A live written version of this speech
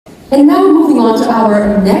And now moving on to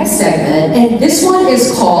our next segment, and this one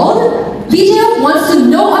is called Lee Jae Wants to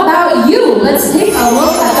Know About You. Let's take a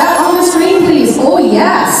look at that on the screen, please. Oh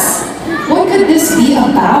yes. What could this be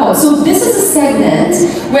about? So this is a segment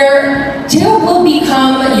where Jae will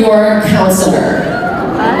become your counselor.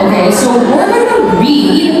 Okay, so we're going to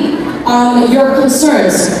read your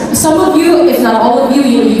concerns. Some of you, if not all of you,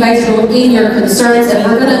 you guys wrote in your concerns, and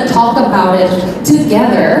we're going to talk about it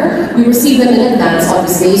together. We received them in advance,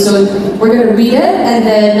 obviously, so we're going to read it, and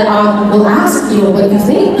then we'll ask what you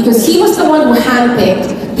think, because he was the one who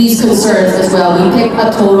handpicked these concerns as well. We picked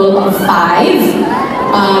a total of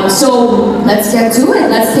 5. So let's get to it.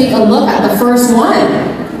 Let's take a look at the first one.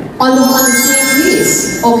 On the screen,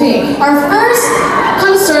 please. Okay, our first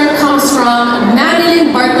concern comes from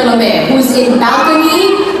Madeline Bartolome, who's in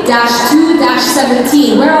balcony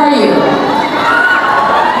 -2-17. Where are you?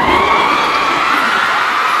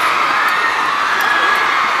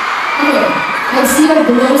 Okay, I see a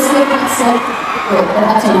glow stick that said, oh,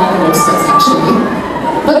 that's a lot of glow sticks actually.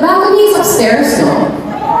 But balcony is upstairs though.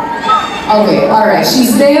 Okay, all right.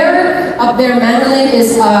 She's there, up there. Madeline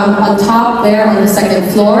is on top there on the 2nd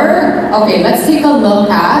floor. Okay, let's take a look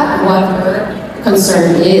at what her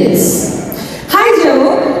concern is. Hi, Jae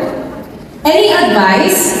Wook. Any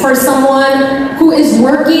advice for someone who is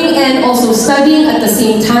working and also studying at the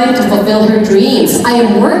same time to fulfill her dreams? I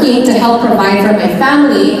am working to help provide for my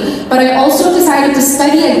family, but I also decided to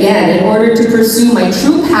study again in order to pursue my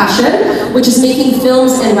true passion, which is making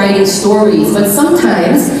films and writing stories. But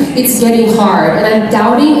sometimes it's getting hard, and I'm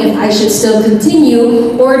doubting if I should still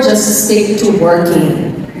continue or just stick to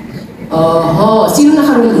working. Sino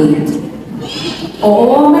nakarelate? A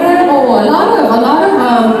lot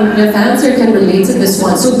of your fans here can relate to this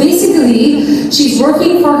one. So basically, she's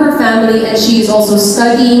working for her family and she's also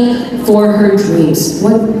studying for her dreams.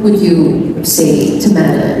 What would you say to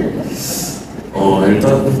Madeline? 일단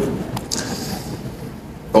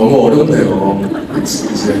너무 어렵네요.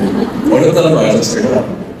 이제 어렵다는 말 자체가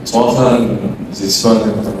정확한 이제 집안의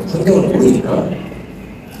환경을 모르니까.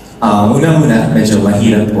 Una-una, medyo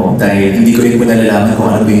mahirap po dahil hindi ko rin po nalalaman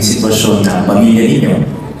kung ano yung sitwasyon ng pamilya ninyo.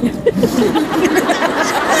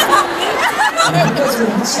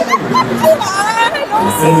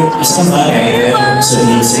 Pero isang bagay, meron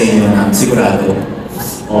sabihin sa inyo na sigurado.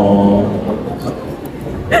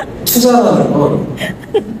 투자라는 건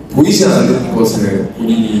보이지 않는 것을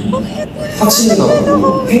본인이 확신을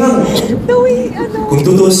갖고 행하는 거예요. Kung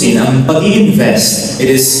tutusin, ang pag-i-invest, it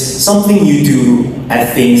is something you do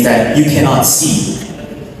at things that you cannot see.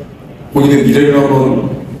 본인의 미래를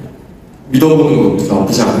한번 믿어보는 것도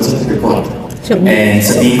나쁘지 않은 선택일 것 같아요. And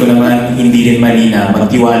sabihin ko naman, hindi rin mali na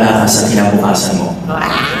magtiwala ka sa kinabukasan mo.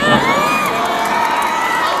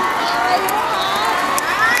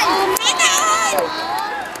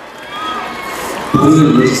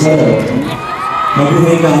 본인을 위해서 살아요.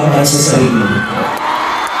 Mabuhay ka para sa sarili mo.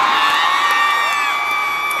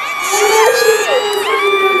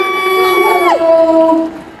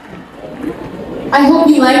 I hope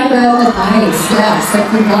you like the advice. Yes, that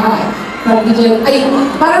you got from DJ.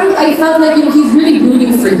 I felt like he's really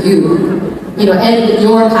rooting for you, and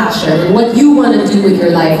your passion and what you want to do with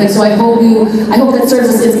your life. And so I hope that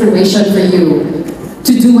serves as inspiration for you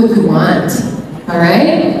to do what you want. All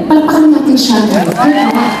right? Palakpakan natin siya. Good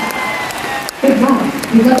job. Good job.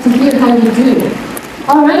 We got to hear how you do.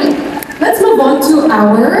 All right. Let's move on to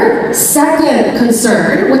our second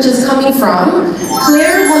concern, which is coming from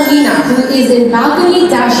Claire Molina, who is in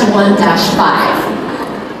balcony -1-5.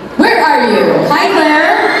 Where are you? Hi,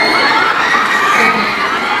 Claire.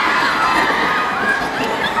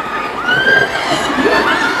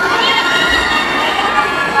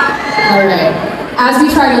 All right. As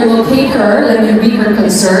we try to locate her, let me read her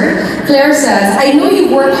concern. Claire says, I know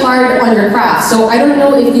you worked hard on your craft, so I don't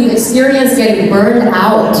know if you experienced getting burned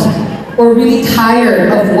out or really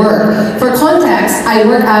tired of work. For context, I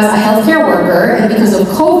work as a healthcare worker, and because of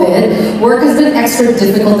COVID, work has been extra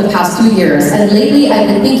difficult the past 2 years, and lately I've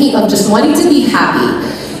been thinking of just wanting to be happy.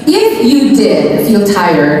 If you did feel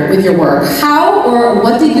tired with your work, how or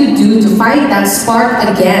what did you do to find that spark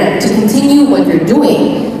again to continue what you're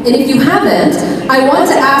doing? And if you haven't, I want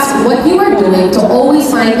to ask what you are doing to always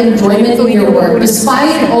find enjoyment in your work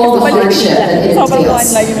despite all the hardship that it entails.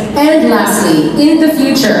 And lastly, in the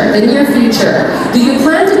future, the near future, do you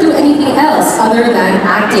plan to do anything else other than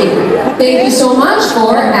acting? Thank you so much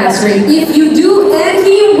for answering. If you do, and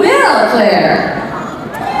he will, Claire.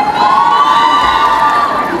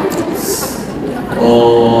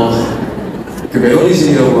 그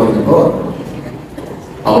매너리즘이라고 하는 건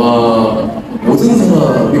아마 모든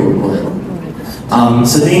사람이 올 거예요.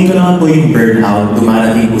 Sa tingin ko naman po yung burnout,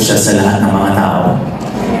 dumarating po siya sa lahat ng mga tao.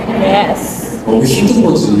 Yes. 너무 힘든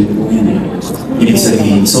거지, 본인이. Ibig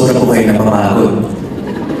sabihin, sobra po kayo napapagod.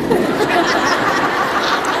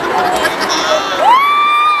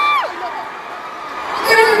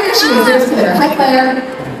 There's Claire. Hi, Claire.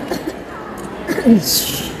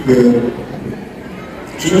 그,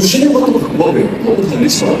 좀 쉬는 것도 방법이에요. 너무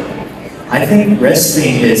달리지 마. I think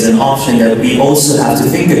resting is an option that we also have to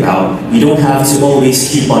think about. We don't have to always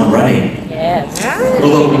keep on running. Yes.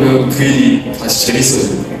 그러다 보면 그 일이 다시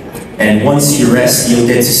재밌어져요. And once you rest, you'll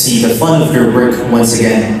get to see the fun of your work once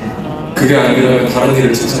again. 그게 아니라면 다른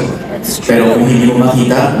일을 찾아요. Pero kung hindi mo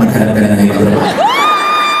makita, maghanap ka na ng ibang trabaho.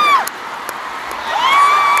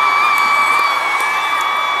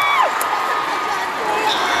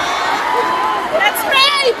 That's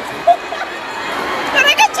right!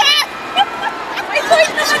 Talaga, Jack! May point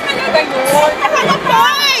naman talaga yun! Ano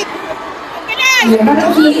point? Okay na! Yeah,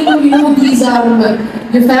 parang feeling ko, these,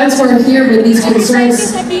 your fans who are here with these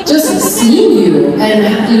concerns, just seeing you and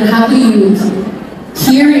having you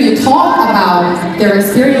hear you talk about their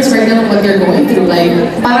experience right now, what they're going through, like,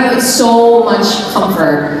 parang it's so much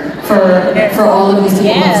comfort for all of these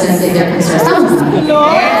people who have sent in their concerns.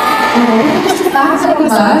 Just the fact that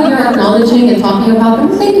you're acknowledging and talking about them,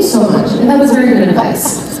 thank you so much. And that was very good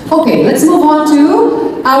advice. Okay, let's move on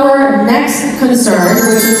to our next concern,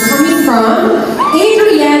 which is coming from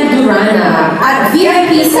Adrienne Durana at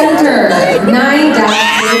VIP Center 9-35.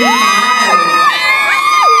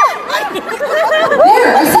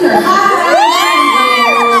 There, I see her. Hi.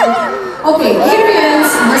 Okay,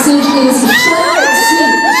 Adrienne's message is short and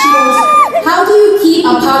sweet. She goes, how do you keep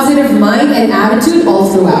a positive mind and attitude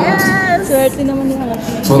all throughout? Swerte naman ni Ate.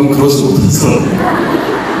 전 그러지 못해서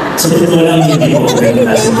Sa totoo lang, hindi po ako ganun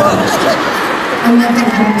klaseng tao.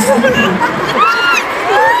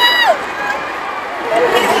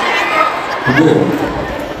 근데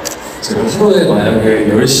제가 하루에 만약에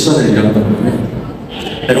 10시간을 일한다면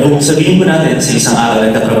Pero kung sabihin po natin sa isang araw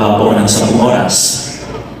nagtatrabaho po ako ng 10 oras,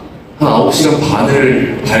 한 9시간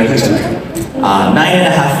반을 밝은 상태 9.5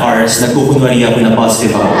 hours, nagkukunwari ako na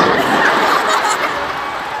positive ako.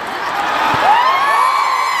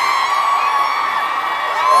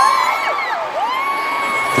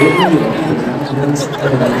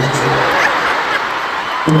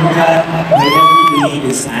 Kumbaga, my everyday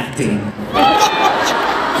is acting.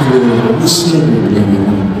 근데 너무 신기한 게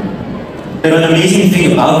뭐냐면 Pero an amazing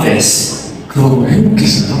thing about this, 그러고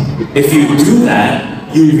행복해진다. if you do that,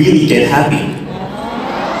 you'll really get happy.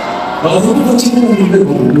 나 행복한 친구였는데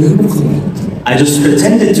너무 행복한 것 같아. I just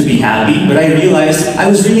pretended to be happy, but I realized I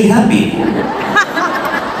was really happy.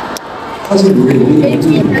 사실 여기 오는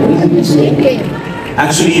것도 너무 무서워.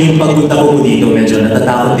 Actually, yung pagpunta ko po dito, medyo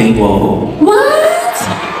natatakot din po ako. What?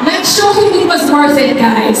 Let's show him it was worth it,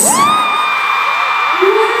 guys.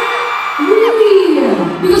 Really?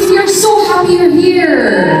 Because we are so happy you're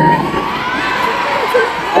here.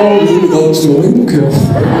 근데 나 진짜 너무 행복해요.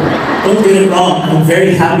 Don't get it wrong, I'm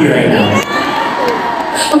very happy right now.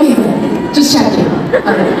 Okay, good. Just checking.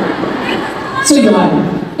 Alright. So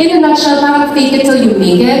yun. In a nutshell, parang fake it till you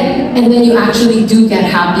make it, and then you actually do get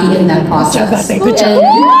happy in that process. And you actually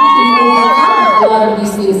overcome a lot of these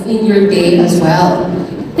things in your day as well.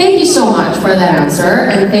 Thank you so much for that answer,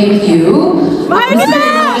 and thank you. That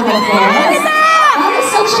is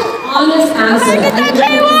such an honest answer. I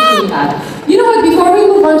really appreciate that. You know what, before we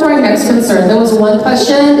move on to our next concern, there was one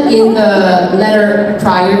question in the letter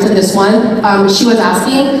prior to this one. She was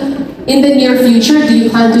asking, in the near future, do you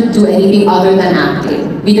plan to do anything other than acting?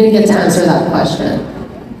 We didn't get to answer that question.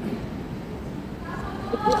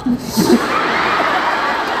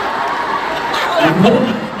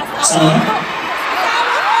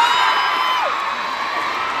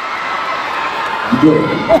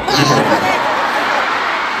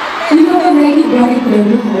 You know, already right there,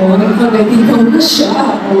 already go na siya.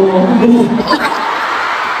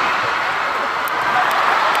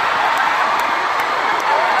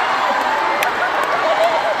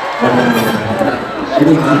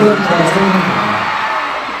 이건 누구한테 생각나?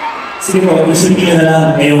 Sige po, isipin nyo na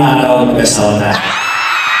lang ngayong araw mag-asawa na.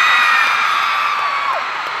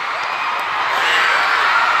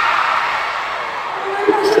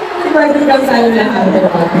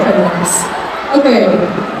 Okay,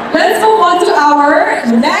 let's move on to our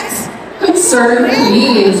next concern,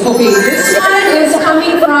 please. Okay, this one is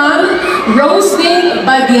coming from Roasting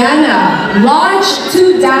Badiana, Lodge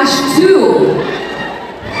 2-2.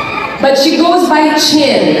 But she goes by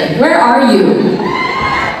Chin. Where are you?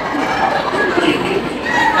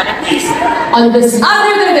 On this,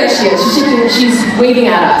 there she is. She's waving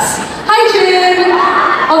at us. Hi, Chin.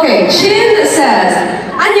 Okay, Chin says,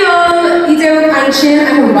 안녕, Jae Wook, I'm Chin.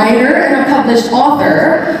 I'm a writer and a published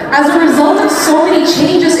author. As a result of so many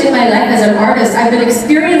changes in my life as an artist, I've been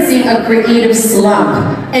experiencing a creative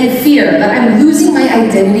slump and fear that I'm losing my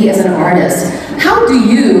identity as an artist. How do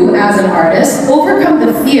you, as an artist, overcome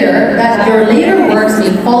the fear that your later works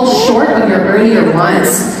may fall short of your earlier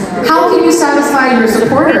ones? How can you satisfy your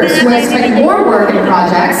supporters who expect more work and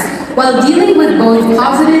projects while dealing with both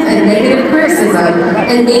positive and negative criticism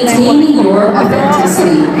and maintaining your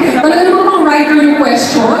authenticity? Talaga naman pang writer yung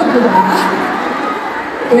question, diba?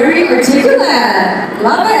 Very articulate.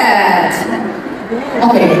 Love it.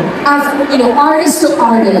 Okay, as you know, artist to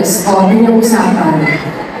artist, yun yung usapan.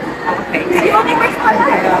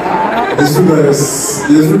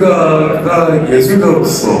 예술가가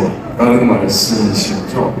예술가로서라는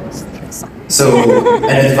말씀이시죠? So,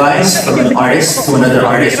 an advice from an artist to another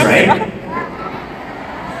artist, right?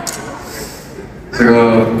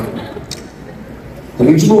 제가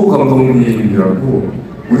봉준호 감독님이라고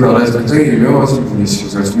우리나라에서 굉장히 유명하신 분이시고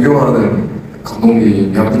제가 존경하는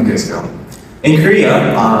감독님이 한 분 계세요. In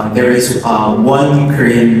Korea, there is one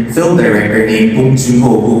Korean film director named Bong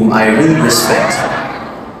Joon-ho whom I really respect.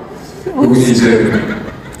 그분이 이제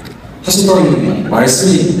하시던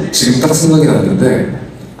말씀이 지금 딱 생각이 났는데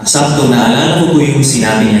Sakto naalala ko po yung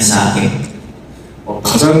sinabi niya sa akin.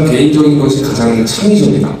 가장 개인적인 것이 가장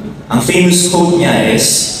창의적이다. Ang famous quote niya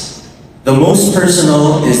is, the most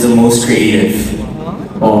personal is the most creative.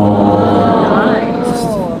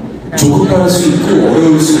 조급할 수 있고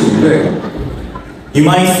어려울 수 있는데 You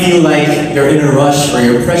might feel like you're in a rush or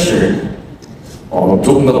you're pressured.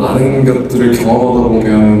 조금 더 많은 것들을 경험하다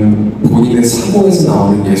보면 본인의 사고에서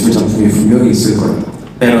나오는 예술 작품이 분명히 있을 거예요.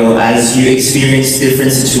 Pero as you experience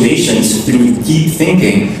different situations through deep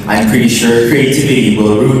thinking, I'm pretty sure creativity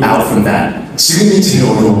will root out from that. 지금이 제일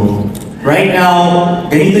어려워. Right now,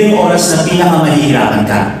 ganito yung oras na pinakamahihirapan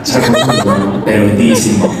ka. 잘 감사합니다. Pero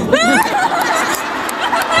tiisin mo.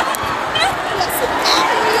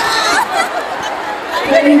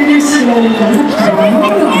 Thank you so much.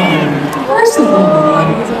 First of all,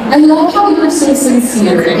 I love how you were so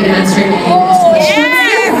sincere in answering all these questions.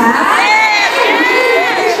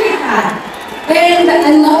 And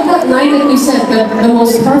I love that line that you said that the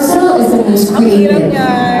most personal is the most creative,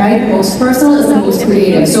 right? Most personal is the most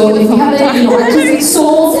creative. So if you have any, artistic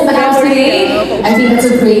souls in the house today, I think that's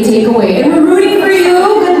a great takeaway. And we're rooting for you.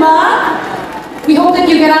 Good luck. We hope that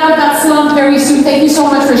you get out of that slump very soon. Thank you so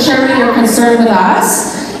much for sharing your concern with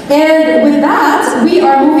us. And with that, we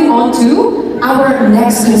are moving on to our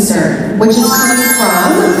next concern, which is coming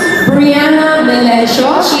from Brianna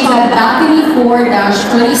Melencio. She's at balcony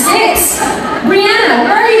 4-26. Brianna,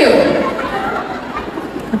 where are you?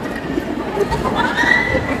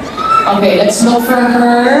 Okay, let's look for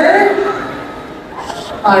her.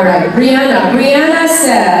 All right, Brianna. Brianna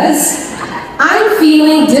says, I'm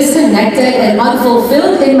feeling disconnected and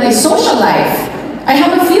unfulfilled in my social life. I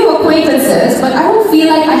have a few acquaintances, but I don't feel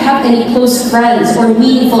like I have any close friends or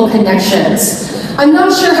meaningful connections. I'm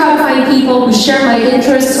not sure how to find people who share my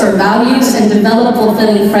interests or values and develop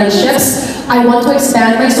fulfilling friendships. I want to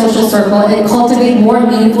expand my social circle and cultivate more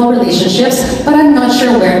meaningful relationships, but I'm not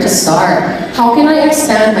sure where to start. How can I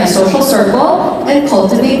expand my social circle and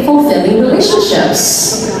cultivate fulfilling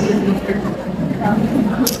relationships?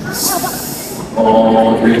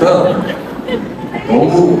 일단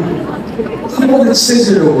너무 한 번에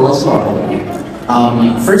친해지려고 하지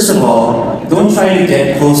말아요. First of all, don't try to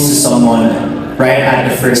get close to someone right at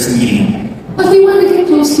the first meeting. But we want to get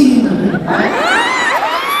close to you now.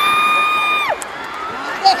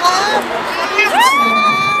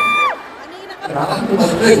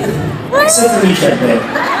 Except for each other.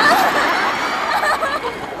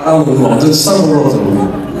 오늘 완전 치상 올라가서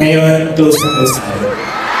Ngayon, close na close tayo.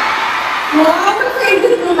 Wow,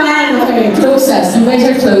 favorite naman. Okay, closest. You guys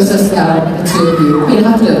are closest now, the two of you.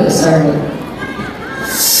 Pinaka-close, sorry.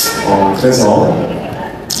 그래서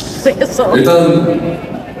일단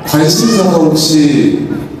관심사가 혹시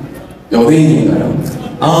연예인인가요?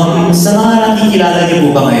 Sa mga nakikilala niyo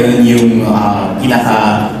po ba ngayon yung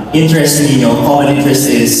pinaka-interest ninyo, common interest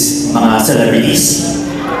is mga celebrities?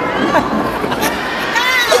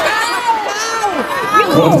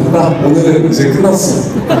 그럼 됐다. 오늘은 이제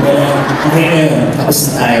끝났어. Okay na yun,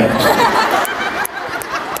 tapos na tayo.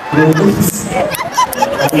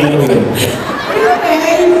 Okay na yun.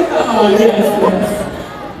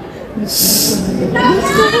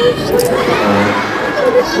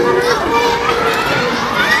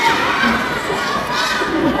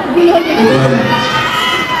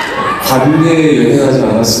 관계에 연연하지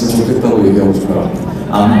않았으면 좋겠다고 얘기하고 싶어요.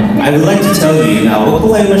 I would like to tell you na huwag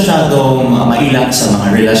po kayo masyadong mailap sa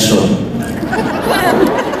mga relasyon.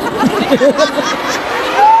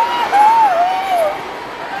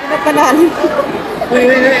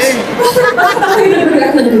 Bakit kayo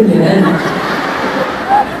nag-react ng ganyan?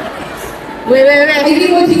 I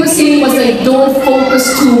think what he was saying was like, don't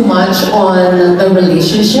focus too much on the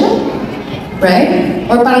relationship, right?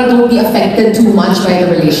 Or parang don't be affected too much by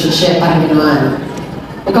the relationship, parang gano'n.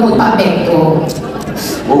 Huwag kang magpa-apekto.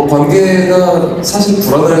 뭐 관계가 사실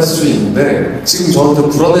불안할 수 있는데 지금 저한테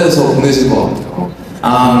불안해서 보내신 것 같아요.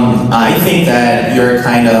 I think that you're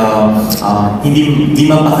kind of hindi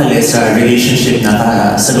mapakali sa relationship na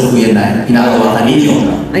kasalukuyan na pinakawakan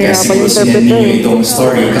ninyo. Kaya siguro sinan ninyo itong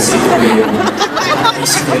story kasi ito po yung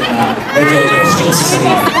isip ko na medyo question sa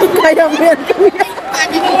sarili. Kaya mo yan, kuya.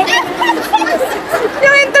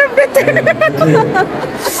 Yung interpreter.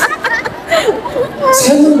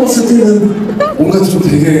 사연을 봤을 때는 뭔가 좀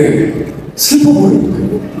되게 슬퍼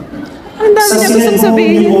보이는데 Ang dami Sa niya gustong sinan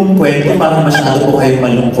sabihin. yung kwento parang masyado po kayong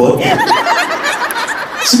malungkot.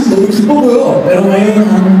 지금 너무 기뻐 보여. Pero ngayon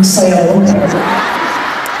ang saya ko.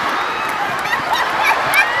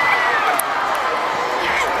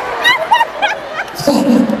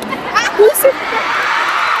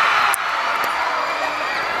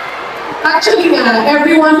 Actually,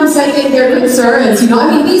 everyone who sent in their concerns, you know, I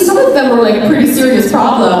mean, some of them were like pretty serious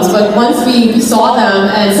problems, but once we saw them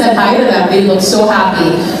and said hi to them, they looked so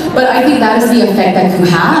happy. But I think that is the effect that you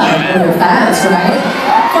have on your fans, right?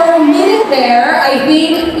 For a minute there, I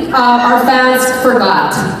think our fans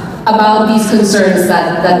forgot about these concerns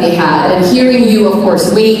that they had. And hearing you, of course,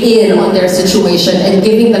 weigh in on their situation and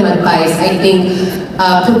giving them advice, I think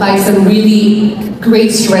provides them really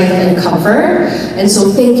great strength and comfort. And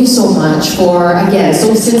so thank you so much for, again,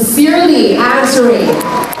 so sincerely answering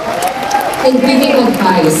and giving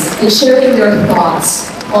advice and sharing your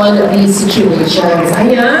thoughts on these situations.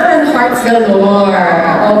 Ayan, hearts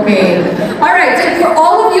galore. Okay. All right, and for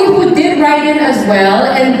all of you who did write in as well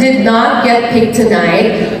and did not get picked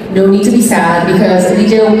tonight, no need to be sad because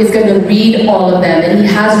DJ is going to read all of them and he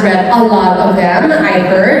has read a lot of them, I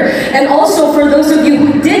heard. And also for those of you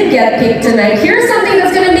who did get picked tonight, here's some